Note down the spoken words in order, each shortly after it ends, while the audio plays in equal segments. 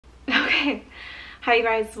Hi you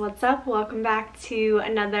guys, what's up? Welcome back to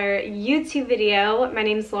another YouTube video. My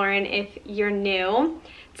name is Lauren if you're new.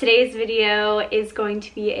 Today's video is going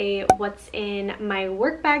to be a what's in my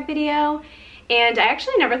work bag video. And I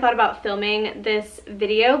actually never thought about filming this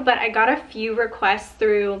video, but I got a few requests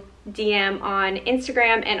through DM on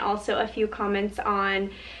Instagram and also a few comments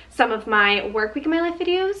on some of my work week in my life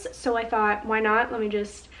videos. So I thought, why not? Let me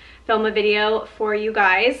just film a video for you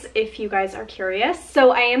guys if you guys are curious.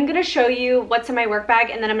 So I am going to show you what's in my work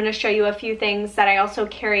bag, and then I'm going to show you a few things that I also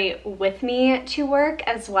carry with me to work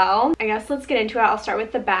as well. I guess let's get into it. I'll start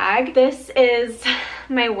with the bag. This is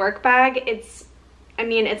my work bag.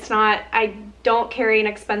 I don't carry an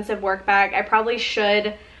expensive work bag. I probably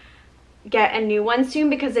should get a new one soon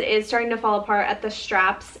because it is starting to fall apart at the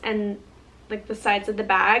straps and like the sides of the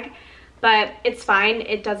bag, but it's fine.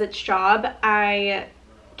 It does its job. I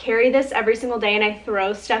carry this every single day and I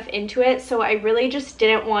throw stuff into it, so I really just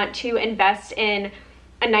didn't want to invest in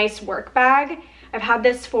a nice work bag. I've had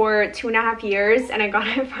this for 2.5 years and I got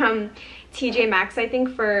it from TJ Maxx, I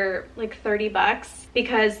think, for like 30 bucks,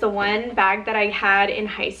 because the one bag that I had in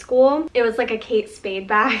high school, it was like a Kate Spade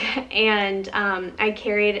bag, and I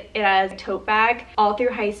carried it as a tote bag all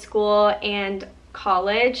through high school and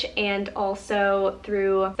college, and also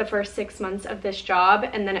through the first 6 months of this job,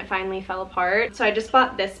 and then it finally fell apart. So I just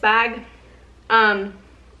bought this bag.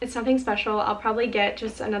 It's nothing special. I'll probably get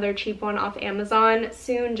just another cheap one off Amazon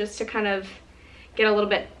soon just to kind of get a little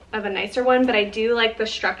bit of a nicer one, but I do like the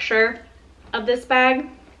structure of this bag.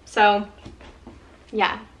 So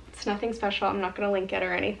yeah, it's nothing special. I'm not gonna link it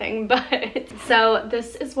or anything, but so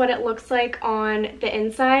this is what it looks like on the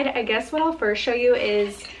inside. I guess what I'll first show you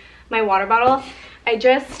is my water bottle. I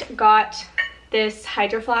just got this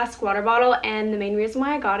Hydro Flask water bottle, and the main reason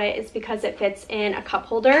why I got it is because it fits in a cup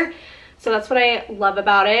holder. So that's what I love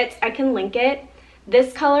about it. I can link it.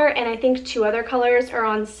 This color and I think 2 other colors are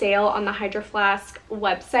on sale on the Hydro Flask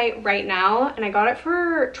website right now, and I got it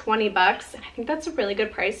for 20 bucks. And I think that's a really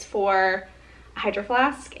good price for a Hydro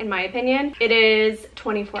Flask in my opinion. It is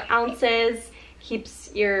 24 ounces,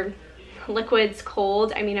 keeps your liquids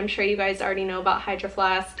cold. I mean, I'm sure you guys already know about Hydro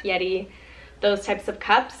Flask, Yeti, those types of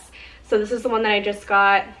cups. So this is the one that I just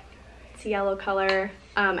got. It's a yellow color.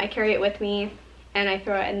 I carry it with me and I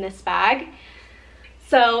throw it in this bag.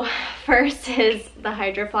 So first is the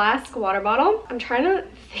Hydro Flask water bottle. I'm trying to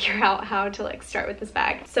figure out how to like start with this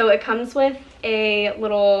bag. So it comes with a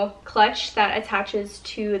little clutch that attaches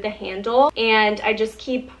to the handle, and I just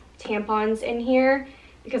keep tampons in here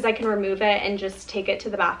because I can remove it and just take it to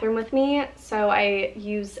the bathroom with me. So I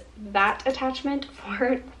use that attachment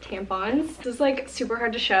for tampons. This is like super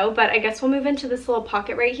hard to show, but I guess we'll move into this little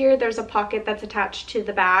pocket right here. There's a pocket that's attached to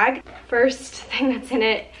the bag. First thing that's in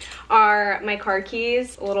it are my car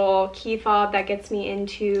keys, a little key fob that gets me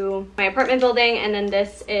into my apartment building, and then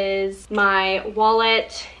this is my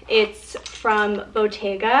wallet. It's from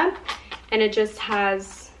Bottega, and it just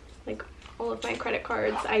has like all of my credit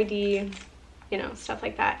cards, ID, you know, stuff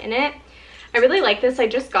like that in it. I really like this. I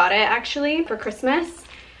just got it actually for Christmas.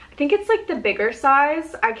 I think it's like the bigger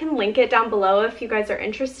size. I can link it down below if you guys are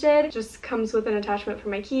interested. It just comes with an attachment for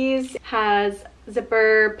my keys. It has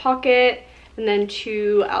zipper pocket and then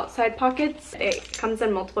 2 outside pockets. It comes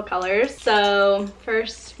in multiple colors. So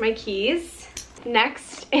first, my keys.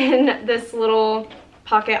 Next, in this little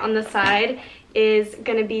pocket on the side is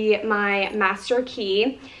gonna be my master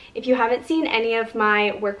key. If you haven't seen any of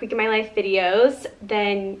my work week in my life videos,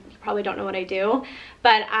 then you probably don't know what I do,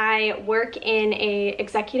 but I work in a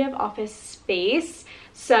executive office space.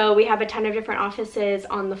 So we have a ton of different offices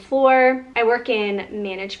on the floor. I work in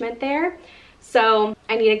management there. So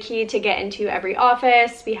I need a key to get into every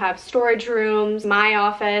office. We have storage rooms. My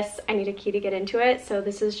office, I need a key to get into it. So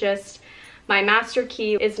this is just my master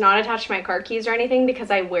key. It's not attached to my car keys or anything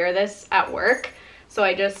because I wear this at work. So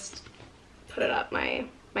I just put it up my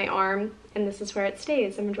arm, and this is where it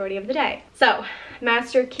stays the majority of the day. So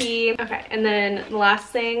master key. Okay, and then the last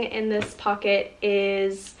thing in this pocket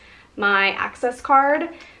is my access card.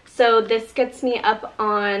 So this gets me up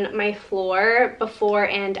on my floor before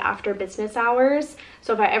and after business hours.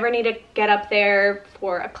 So if I ever need to get up there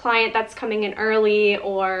for a client that's coming in early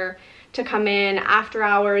or to come in after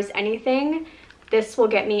hours, anything, this will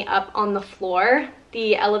get me up on the floor.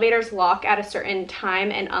 The elevators lock at a certain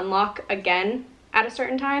time and unlock again at a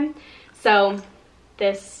certain time. So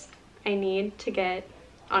this I need to get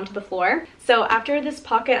onto the floor. So after this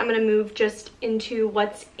pocket, I'm gonna move just into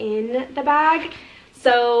what's in the bag.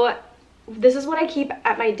 So this is what I keep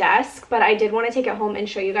at my desk, but I did want to take it home and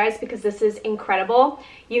show you guys because this is incredible.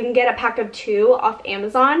 You can get a pack of 2 off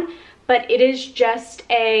Amazon, but it is just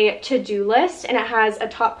a to-do list, and it has a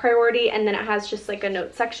top priority and then it has just like a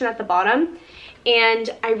note section at the bottom. And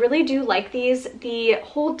I really do like these. The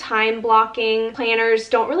whole time blocking planners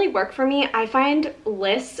don't really work for me. I find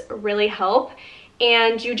lists really help,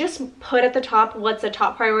 and you just put at the top what's a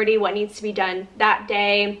top priority, what needs to be done that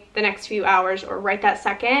day, the next few hours, or right that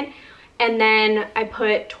second. And then I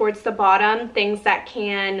put towards the bottom things that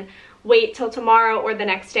can wait till tomorrow or the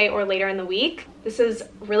next day or later in the week. This is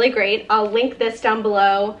really great. I'll link this down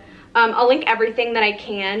below. I'll link everything that I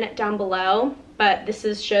can down below, but this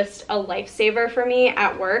is just a lifesaver for me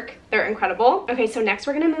at work. They're incredible. Okay, so next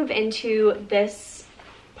we're gonna move into this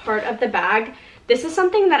part of the bag. This is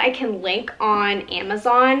something that I can link on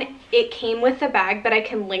Amazon. It came with the bag, but I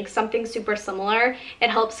can link something super similar. It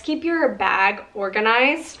helps keep your bag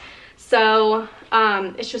organized. So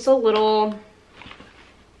it's just a little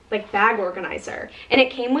like bag organizer, and it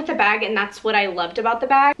came with a bag, and that's what I loved about the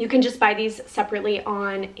bag. You can just buy these separately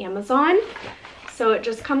on Amazon. So it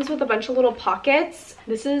just comes with a bunch of little pockets.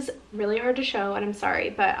 This is really hard to show, and I'm sorry,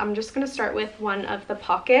 but I'm just gonna start with one of the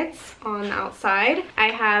pockets on the outside. I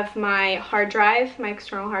have my hard drive, my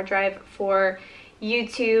external hard drive for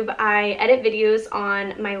YouTube. I edit videos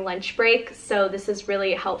on my lunch break, so this is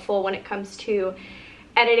really helpful when it comes to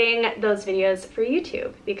editing those videos for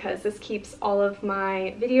YouTube, because this keeps all of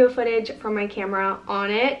my video footage from my camera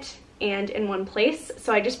on it and in one place.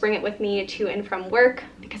 So I just bring it with me to and from work,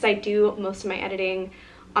 because I do most of my editing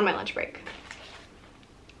on my lunch break.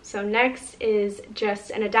 So next is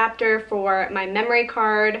just an adapter for my memory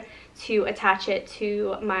card to attach it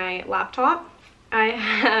to my laptop. I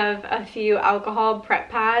have a few alcohol prep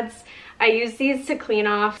pads. I use these to clean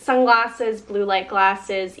off sunglasses, blue light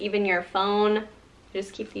glasses, even your phone. I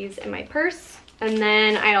just keep these in my purse. And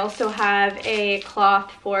then I also have a cloth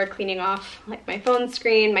for cleaning off like my phone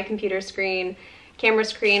screen, my computer screen, camera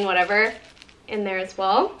screen, whatever, in there as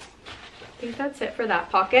well. I think that's it for that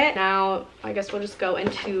pocket. Now I guess we'll just go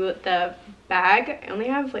into the bag. I only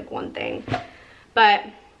have like one thing, but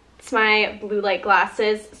it's my blue light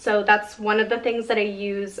glasses. So that's one of the things that I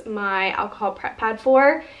use my alcohol prep pad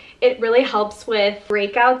for. It really helps with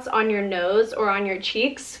breakouts on your nose or on your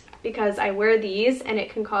cheeks, because I wear these and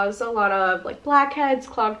it can cause a lot of like blackheads,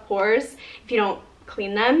 clogged pores if you don't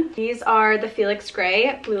clean them. These are the Felix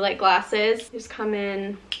Gray blue light glasses. These come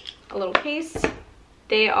in a little case.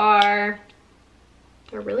 They're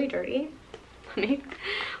really dirty.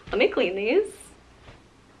 Let me clean these.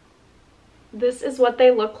 This is what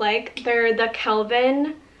they look like. They're the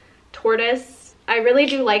Kelvin Tortoise. I really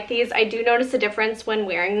do like these. I do notice a difference when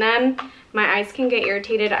wearing them. My eyes can get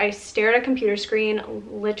irritated. I stare at a computer screen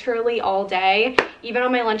literally all day. Even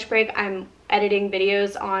on my lunch break, I'm editing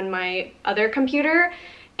videos on my other computer.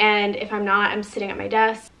 And if I'm not, I'm sitting at my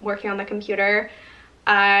desk working on the computer.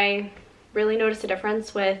 I really notice a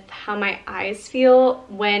difference with how my eyes feel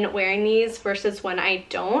when wearing these versus when I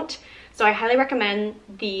don't. So I highly recommend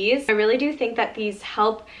these. I really do think that these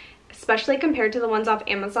help, especially compared to the ones off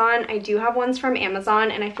Amazon. I do have ones from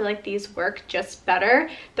Amazon, and I feel like these work just better.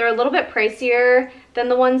 They're a little bit pricier than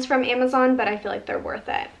the ones from Amazon, but I feel like they're worth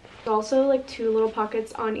it. There's also like two little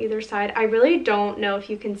pockets on either side. I really don't know if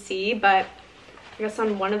you can see, but I guess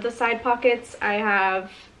on one of the side pockets I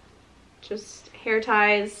have just hair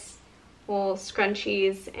ties, little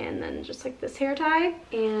scrunchies, and then just like this hair tie.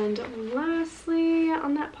 And lastly,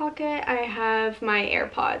 on that pocket I have my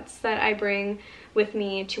AirPods that I bring with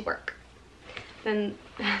me to work. Then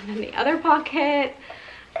the other pocket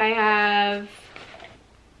I have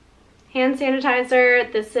hand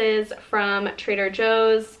sanitizer. This is from Trader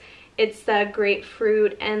Joe's. It's the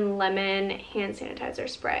grapefruit and lemon hand sanitizer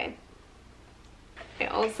spray. I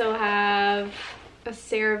also have a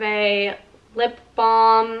CeraVe lip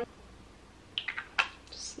balm.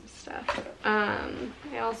 Just some stuff.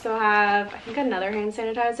 I also have, I think, another hand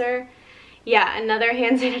sanitizer. Yeah, another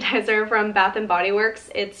hand sanitizer from Bath & Body Works.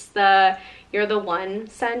 It's the You're the One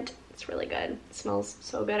scent. It's really good. It smells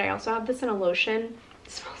so good. I also have this in a lotion.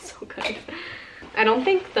 It smells so good. I don't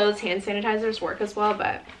think those hand sanitizers work as well,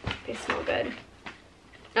 but they smell good.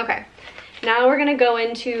 Okay, now we're gonna go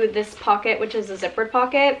into this pocket, which is a zippered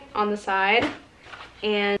pocket on the side,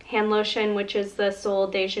 and hand lotion, which is the Sol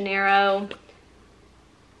de Janeiro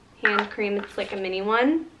hand cream. It's like a mini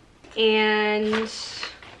one. And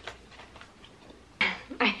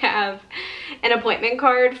I have an appointment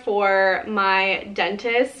card for my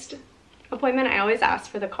dentist appointment. I always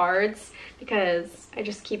ask for the cards because I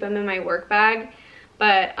just keep them in my work bag,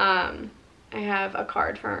 but I have a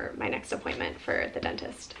card for my next appointment for the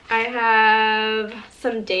dentist. I have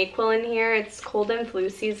some Dayquil in here. It's cold and flu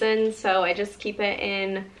season, so I just keep it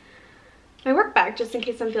in my work bag just in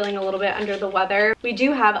case I'm feeling a little bit under the weather. We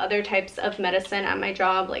do have other types of medicine at my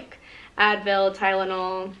job, like Advil,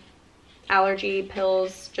 Tylenol, allergy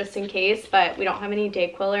pills, just in case, but we don't have any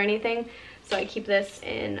Dayquil or anything, so I keep this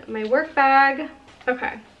in my work bag.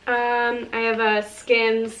 Okay, I have a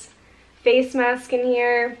Skims face mask in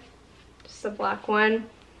here, just a black one,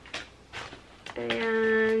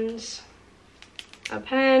 and a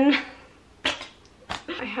pen.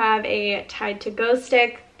 I have a Tide to Go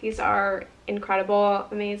stick. These are incredible,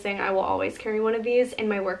 amazing. I will always carry one of these in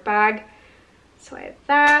my work bag. So I have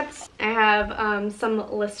that. I have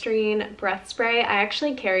some Listerine breath spray. I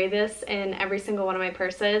actually carry this in every single one of my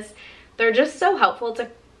purses. They're just so helpful to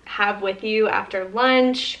have with you after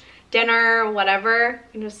lunch, dinner, whatever.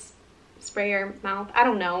 You just spray your mouth. I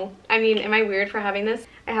don't know. I mean, am I weird for having this?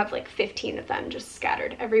 I have like 15 of them just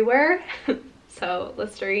scattered everywhere. So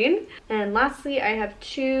Listerine. And lastly, I have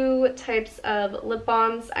 2 types of lip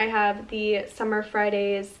balms. I have the Summer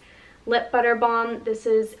Fridays lip butter balm. This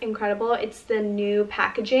is incredible. It's the new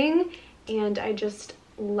packaging and I just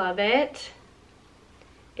love it.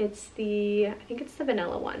 It's the, I think it's the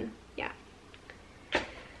vanilla one. Yeah.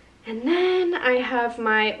 And then I have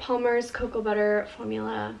my Palmer's Cocoa Butter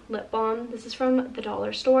Formula lip balm. This is from the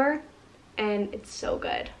dollar store and it's so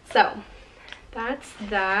good. So that's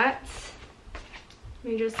that.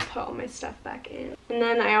 Let me just put all my stuff back in. And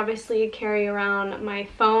then I obviously carry around my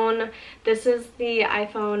phone. This is the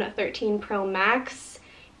iPhone 13 Pro Max.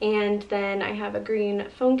 And then I have a green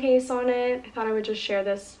phone case on it. I thought I would just share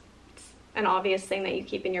this. It's an obvious thing that you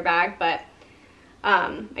keep in your bag, but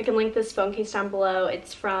I can link this phone case down below.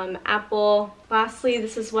 It's from Apple. Lastly,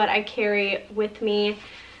 this is what I carry with me.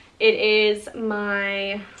 It is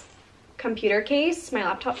my computer case, my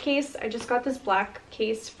laptop case. I just got this black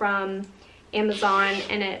case from Amazon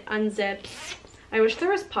and it unzips. I wish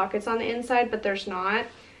there was pockets on the inside, but there's not.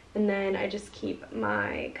 And then I just keep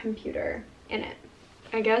my computer in it.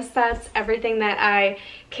 I guess that's everything that I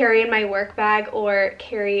carry in my work bag or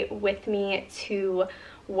carry with me to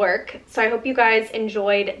work. So I hope you guys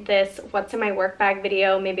enjoyed this what's in my work bag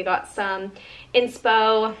video, maybe got some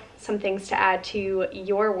inspo, some things to add to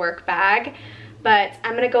your work bag. But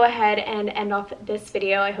I'm going to go ahead and end off this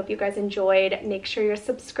video. I hope you guys enjoyed. Make sure you're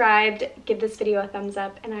subscribed, give this video a thumbs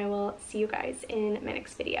up, and I will see you guys in my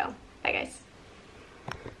next video. Bye,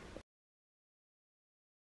 guys.